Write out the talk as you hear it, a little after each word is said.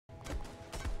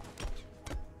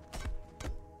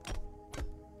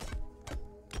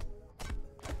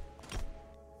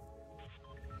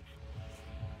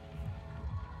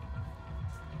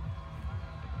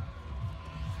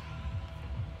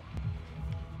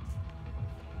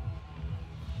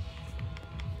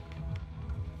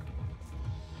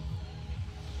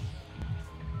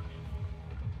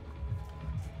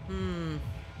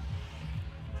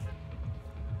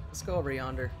Let's go over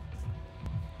yonder.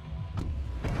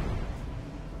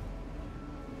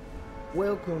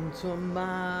 Welcome to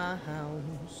my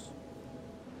house.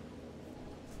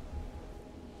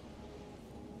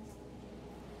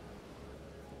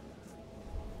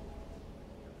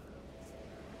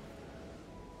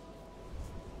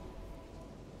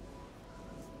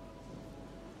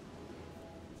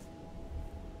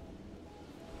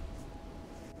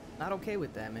 Not okay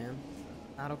with that, man.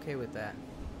 Not okay with that.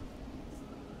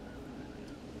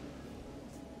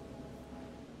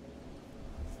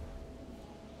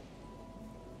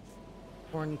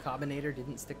 Corn combinator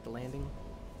didn't stick the landing.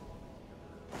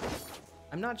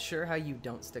 I'm not sure how you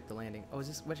don't stick the landing. Oh, is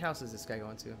this, which house is this guy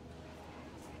going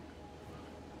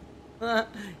to?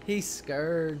 He's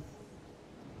scared.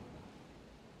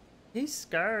 He's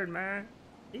scared, man.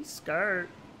 He's scared.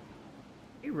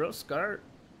 He real scared.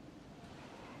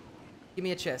 Give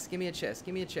me a chest. Give me a chest.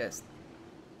 Give me a chest.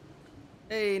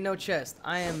 Hey, no chest.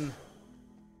 I'm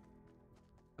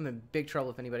in big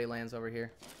trouble if anybody lands over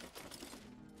here.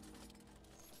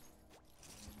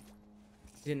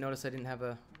 You didn't notice I didn't have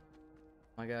a...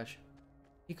 Oh my gosh.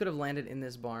 He could have landed in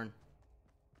this barn.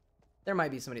 There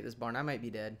might be somebody at this barn. I might be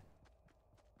dead.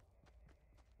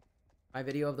 My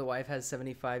video of the wife has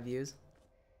 75 views.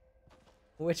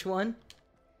 Which one?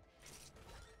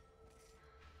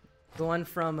 The one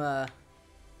from, The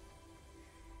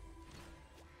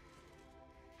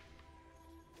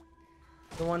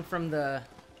one from the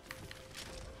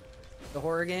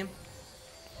horror game?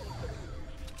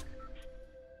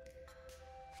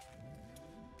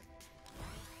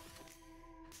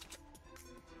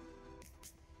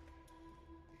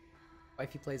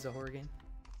 Wifey plays a horror game.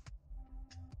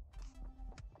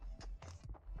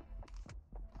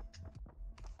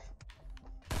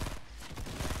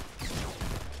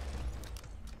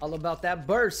 All about that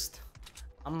burst.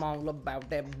 I'm all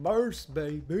about that burst,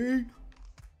 baby.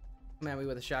 Come at me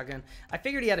with a shotgun. I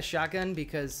figured he had a shotgun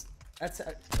because that's...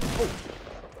 oh,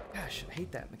 gosh, I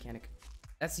hate that mechanic.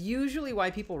 That's usually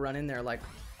why people run in there like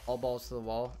all balls to the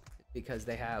wall, because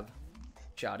they have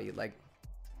shotty. Like,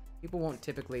 people won't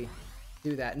typically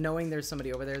do that. Knowing there's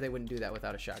somebody over there, they wouldn't do that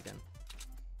without a shotgun.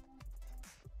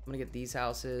 I'm gonna get these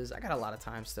houses. I got a lot of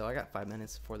time still. I got 5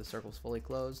 minutes before the circle's fully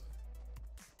closed.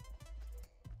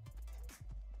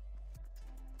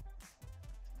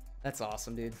 That's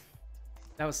awesome, dude.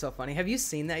 That was so funny. Have you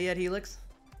seen that yet, Helix?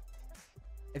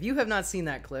 If you have not seen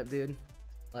that clip, dude,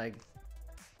 like,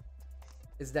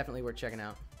 it's definitely worth checking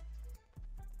out.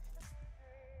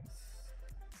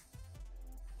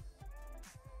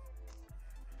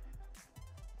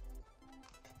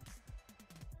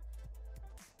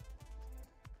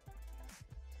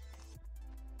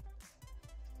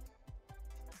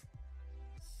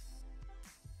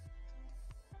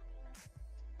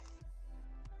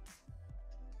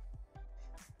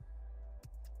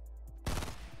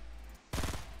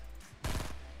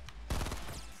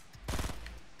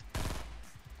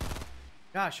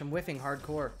 Gosh, I'm whiffing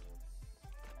hardcore.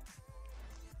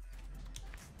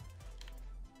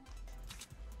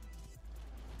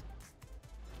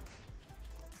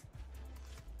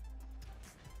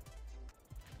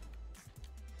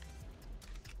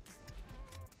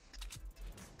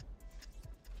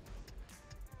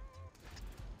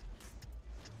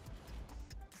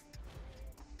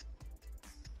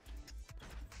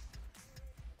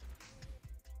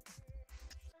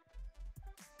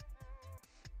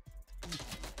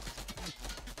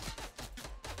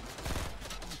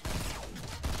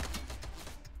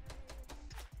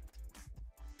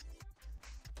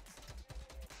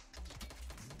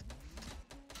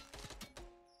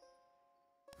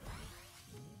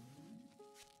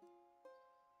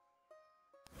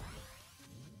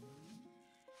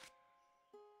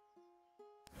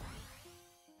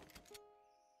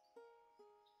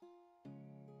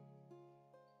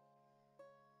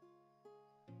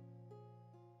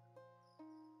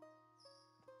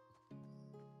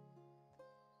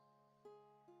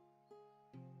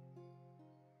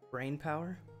 Brain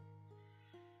power?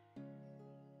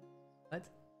 What?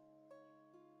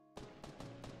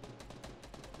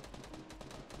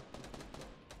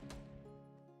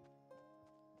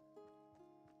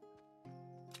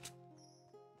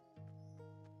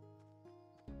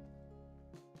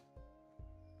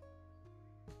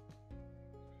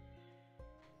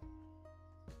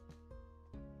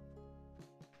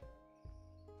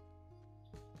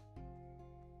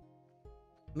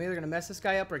 I'm either gonna mess this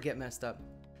guy up or get messed up.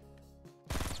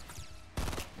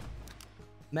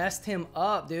 Messed him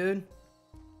up, dude.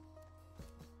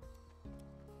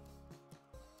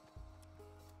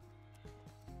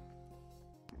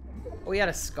 Oh, he had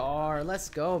a scar. Let's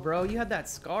go, bro. You had that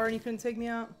scar and you couldn't take me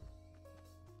out?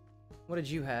 What did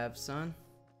you have, son?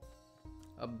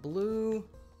 A blue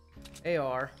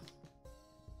AR.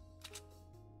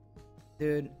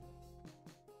 Dude.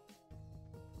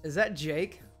 Is that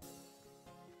Jake?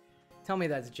 Tell me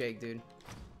that's Jake, dude.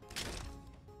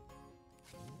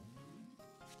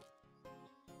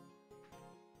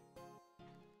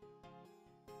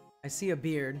 I see a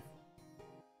beard.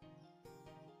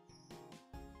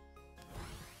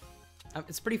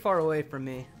 It's pretty far away from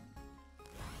me.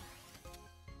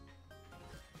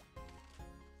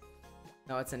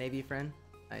 No, it's an AV friend.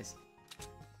 Nice.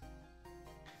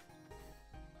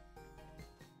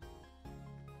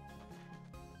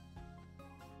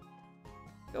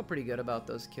 Feel pretty good about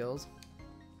those kills.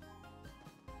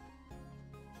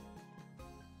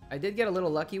 I did get a little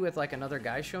lucky with like another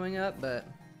guy showing up, but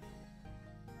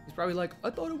he's probably like, I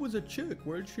thought it was a chick.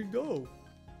 Where'd she go?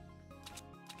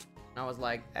 And I was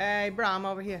like, hey, bro, I'm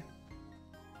over here.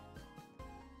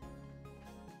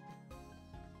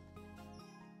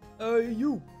 Hey,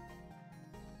 you.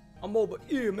 I'm over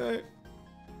here, man.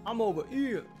 I'm over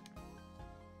here.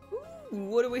 Ooh,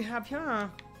 what do we have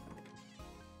here?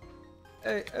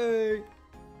 Hey, hey.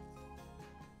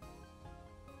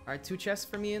 Alright, 2 chests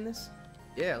for me in this?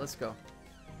 Yeah, let's go.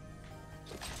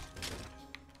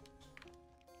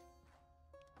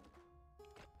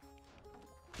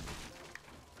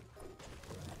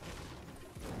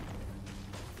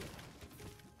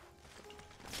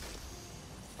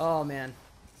 Oh, man.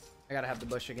 I gotta have the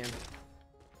bush again.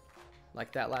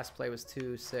 Like, that last play was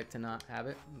too sick to not have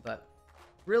it, but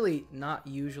really not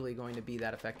usually going to be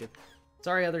that effective.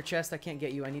 Sorry, other chest, I can't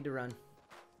get you. I need to run.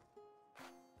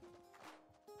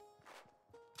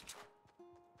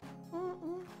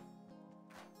 Alright,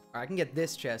 I can get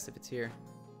this chest if it's here.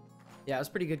 Yeah, it was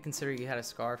pretty good considering you had a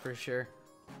scar for sure.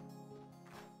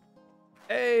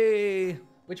 Hey!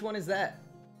 Which one is that?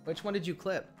 Which one did you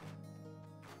clip?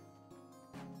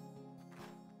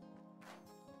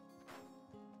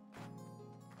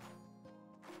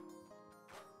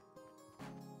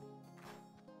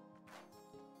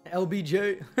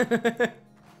 LBJ.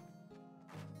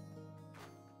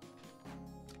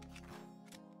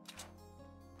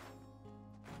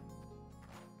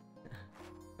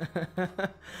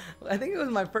 I think it was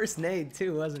my first nade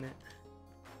too, wasn't it?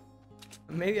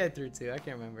 Maybe I threw 2, I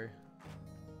can't remember.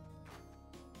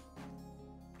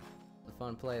 A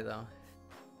fun play though.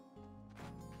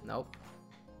 Nope.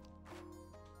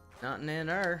 Nothing in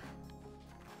her.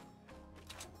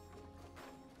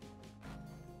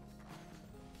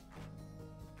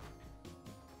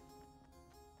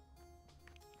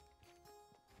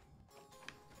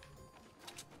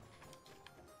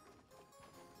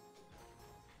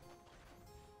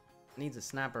 Needs a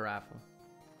sniper rifle.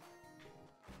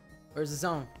 Where's the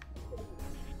zone?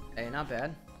 Hey, not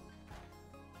bad.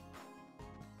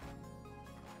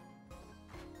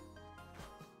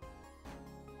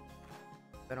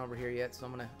 Been over here yet, so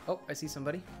I'm gonna... Oh, I see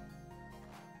somebody.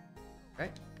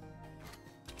 Right.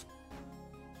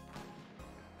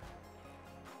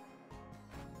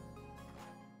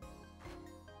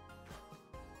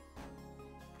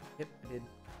 Yep, I did.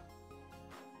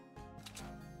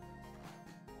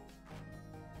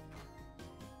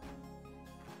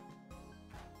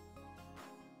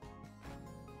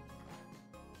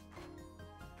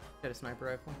 Got a sniper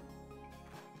rifle.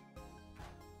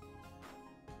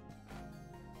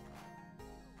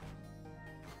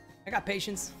 I got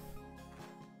patience.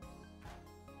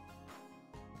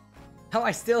 Oh,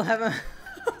 I still haven't.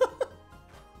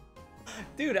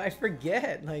 Dude, I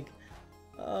forget. Like,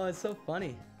 oh, it's so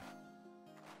funny.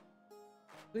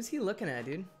 Who's he looking at,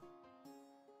 dude?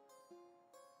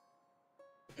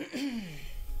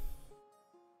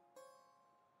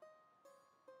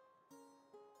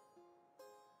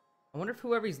 I wonder if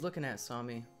whoever he's looking at saw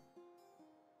me.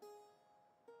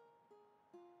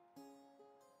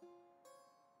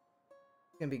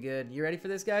 It's gonna be good. You ready for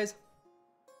this, guys?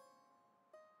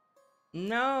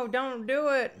 No, don't do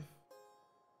it.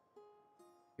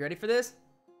 You ready for this?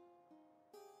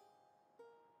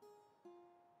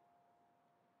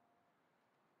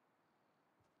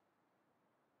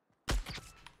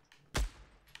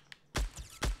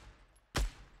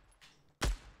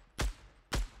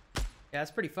 Yeah,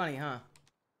 that's pretty funny, huh?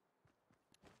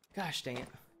 Gosh dang it.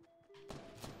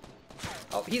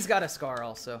 Oh, he's got a scar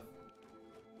also.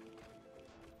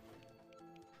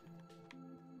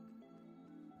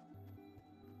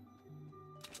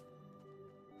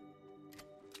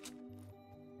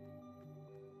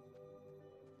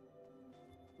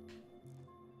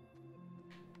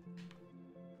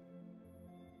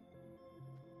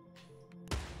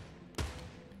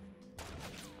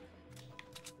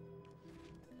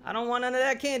 I don't want none of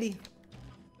that candy.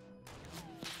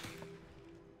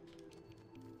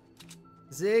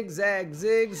 Zigzag,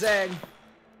 zigzag.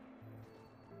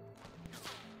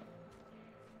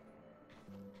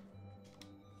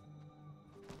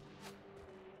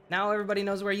 Now everybody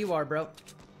knows where you are, bro.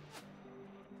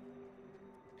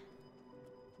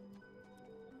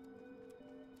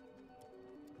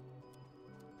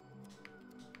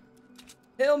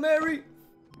 Hail Mary!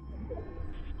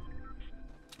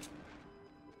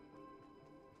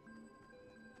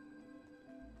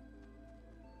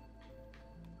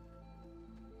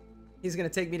 He's gonna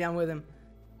take me down with him.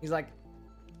 He's like,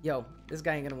 yo, this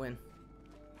guy ain't gonna win.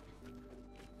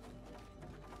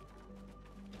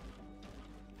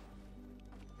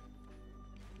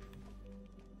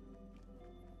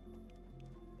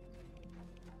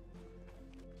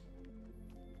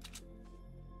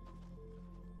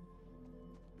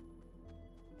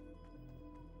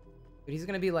 But he's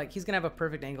gonna be like, he's gonna have a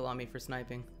perfect angle on me for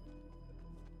sniping.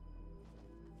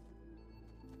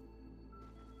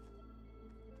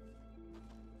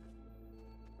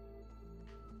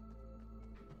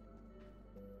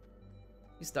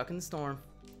 He's stuck in the storm.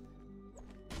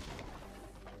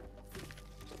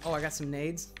 Oh, I got some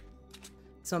nades.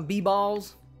 Some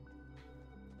B-balls.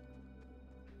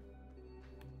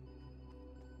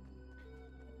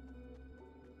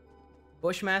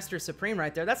 Bushmaster Supreme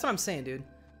right there. That's what I'm saying, dude.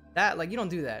 That, like, you don't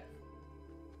do that.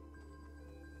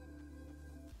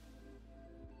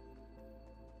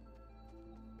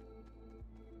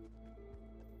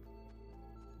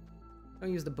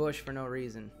 Don't use the bush for no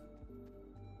reason.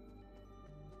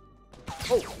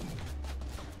 Oh!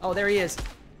 Oh, there he is.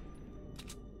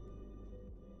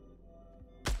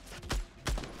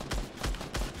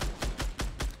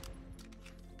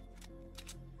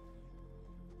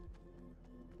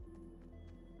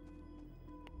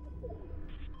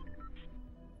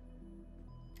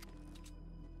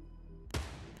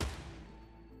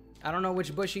 I don't know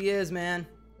which bush he is, man.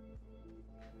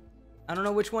 I don't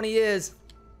know which one he is.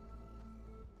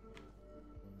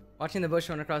 Watching the bush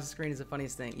run across the screen is the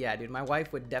funniest thing. Yeah, dude, my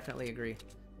wife would definitely agree.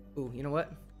 Ooh, you know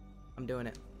what? I'm doing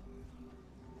it.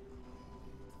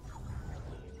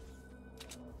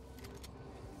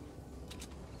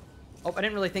 Oh, I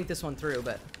didn't really think this one through,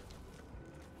 but...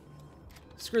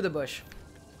 Screw the bush.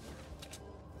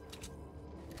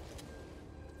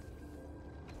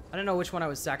 I don't know which one I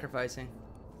was sacrificing.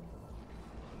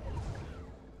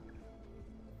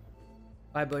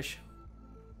 Bye, bush.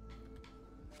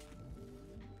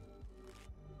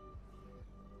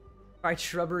 Alright,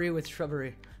 shrubbery with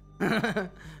shrubbery. A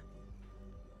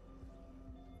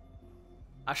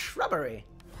shrubbery.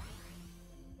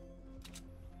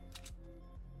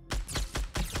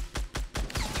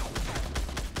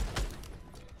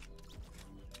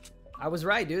 I was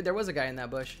right, dude. There was a guy in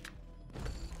that bush.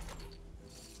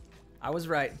 I was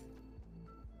right.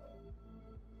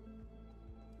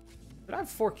 But I have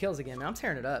 4 kills again, man. I'm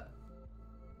tearing it up.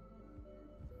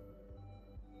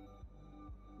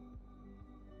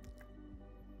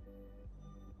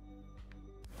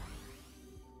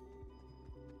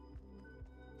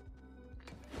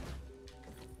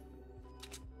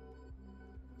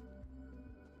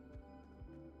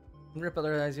 Rip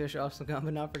other eyes, Yosh, also gone,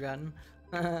 but not forgotten.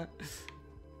 Alright,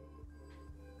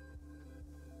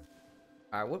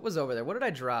 what was over there? What did I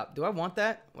drop? Do I want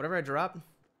that? Whatever I dropped?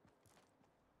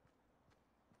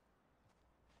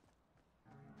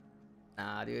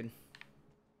 Nah, dude.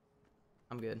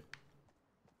 I'm good.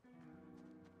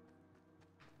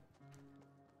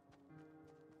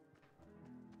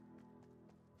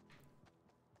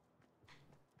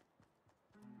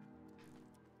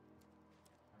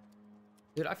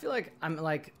 Dude, I feel like I'm,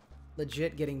 like,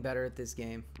 legit getting better at this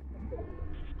game.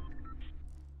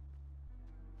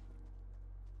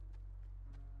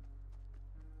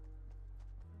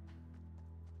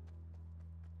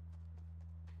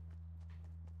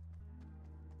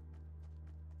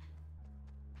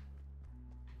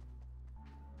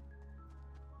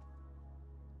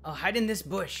 I'll hide in this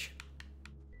bush.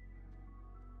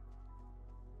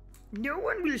 No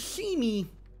one will see me.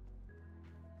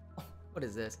 Oh, what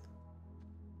is this?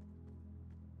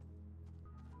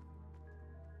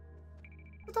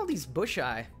 What's all these bush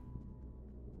eye?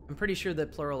 I'm pretty sure the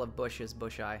plural of bush is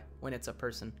bush eye when it's a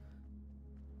person.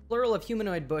 Plural of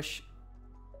humanoid bush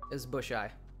is bush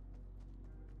eye.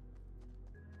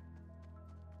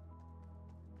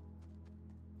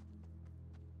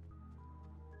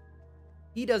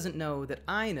 He doesn't know that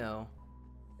I know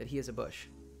that he is a bush.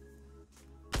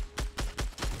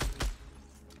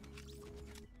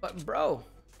 But bro,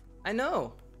 I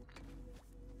know.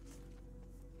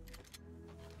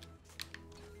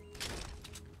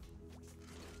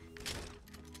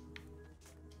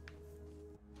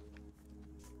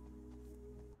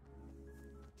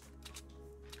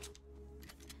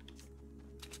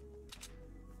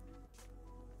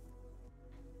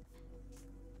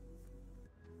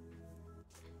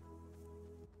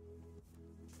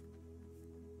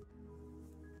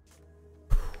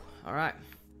 All right.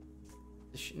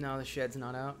 No, the shed's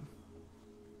not out.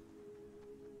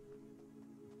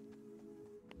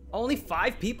 Only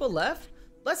 5 people left?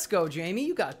 Let's go, Jamie.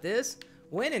 You got this.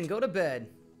 Win and go to bed.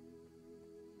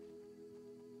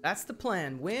 That's the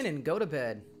plan. Win and go to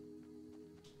bed.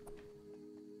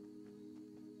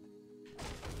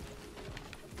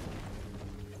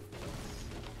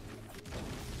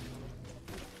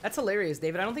 That's hilarious,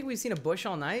 David. I don't think we've seen a bush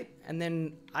all night, and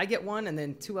then I get one, and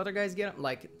then 2 other guys get them.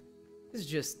 Like, this is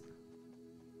just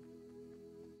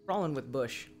crawling with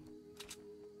bush.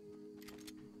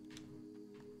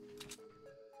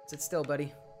 Sit still, buddy.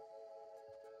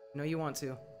 You know you want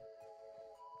to.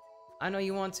 I know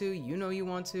you want to. You know you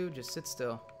want to. Just sit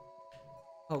still.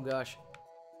 Oh, gosh.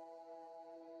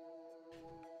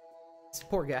 This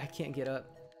poor guy can't get up.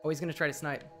 Oh, he's going to try to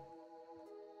snipe.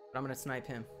 But I'm going to snipe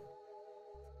him.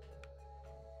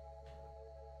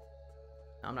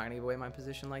 I'm not going to give away my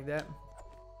position like that.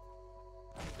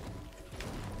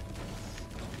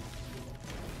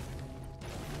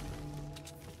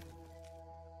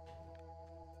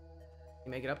 You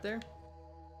make it up there?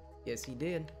 Yes, he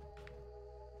did.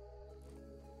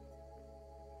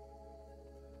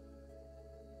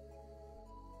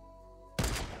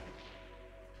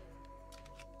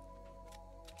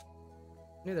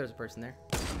 Knew there was a person there.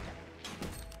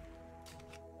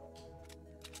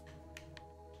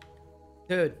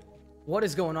 Dude, what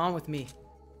is going on with me?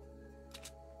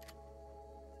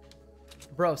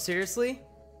 Bro, seriously?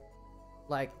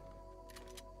 Like...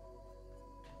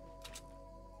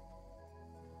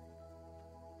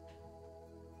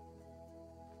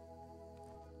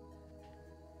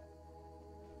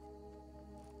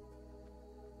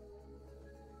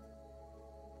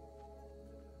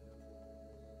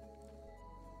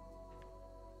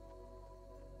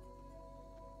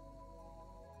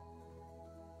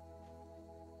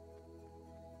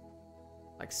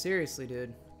 Like, seriously,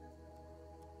 dude.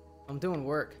 I'm doing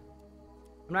work.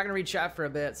 I'm not gonna read chat for a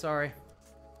bit, sorry.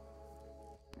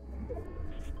 Is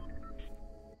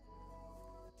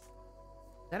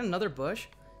that another bush?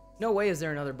 No way is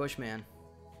there another bush, man.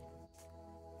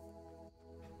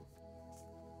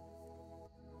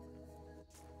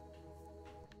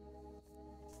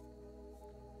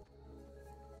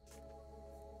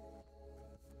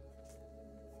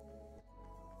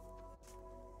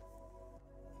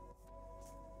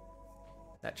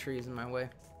 That tree is in my way.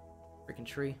 Freaking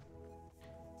tree.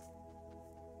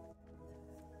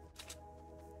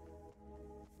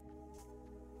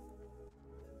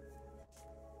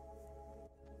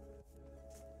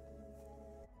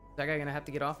 Is that guy gonna have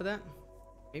to get off of that?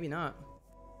 Maybe not.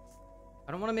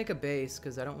 I don't want to make a base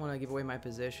because I don't want to give away my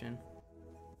position.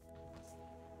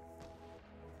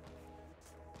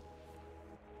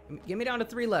 Get me down to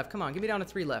 3 left. Come on, get me down to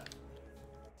 3 left.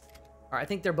 All right, I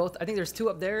think they're both. I think there's 2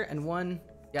 up there and 1.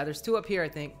 Yeah, there's 2 up here, I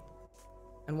think,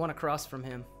 and 1 across from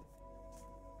him.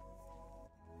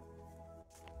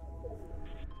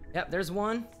 Yep, there's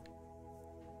 1.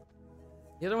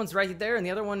 The other one's right there, and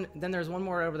the other one. Then there's 1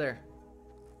 more over there.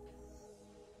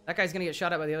 That guy's gonna get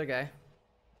shot at by the other guy.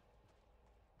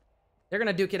 They're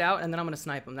gonna duke it out, and then I'm gonna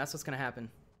snipe him. That's what's gonna happen.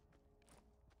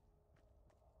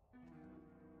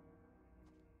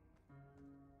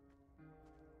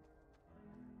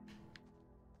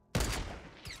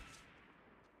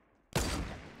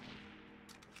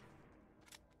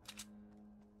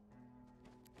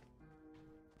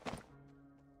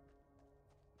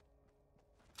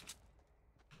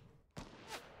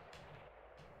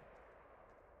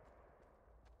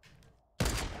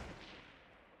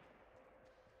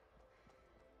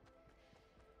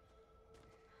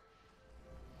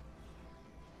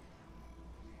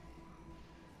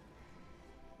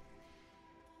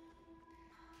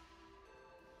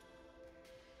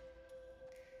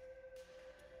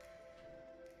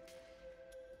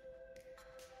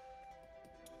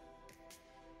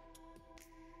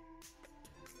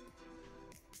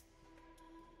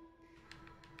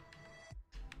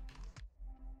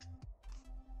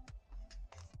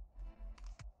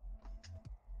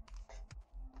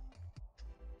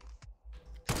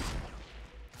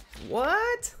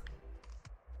 What?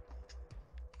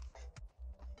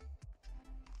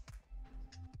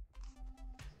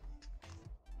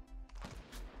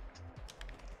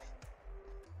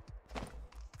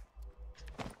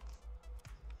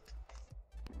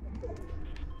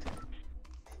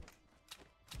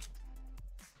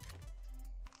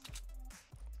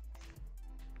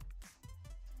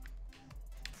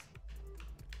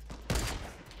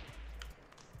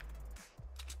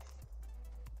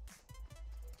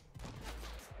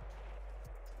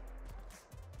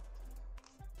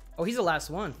 Oh, he's the last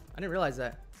one. I didn't realize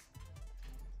that.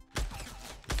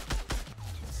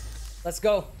 Let's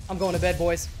go. I'm going to bed,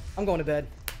 boys. I'm going to bed.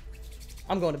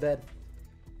 I'm going to bed.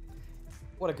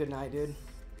 What a good night, dude.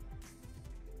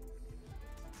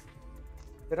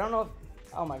 But I don't know if...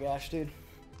 Oh my gosh, dude.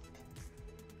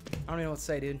 I don't even know what to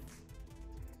say, dude.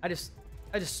 I just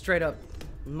straight up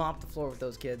mopped the floor with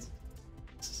those kids.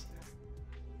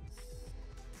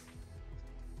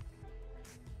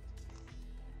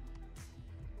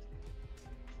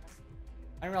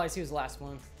 I didn't realize he was the last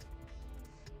one.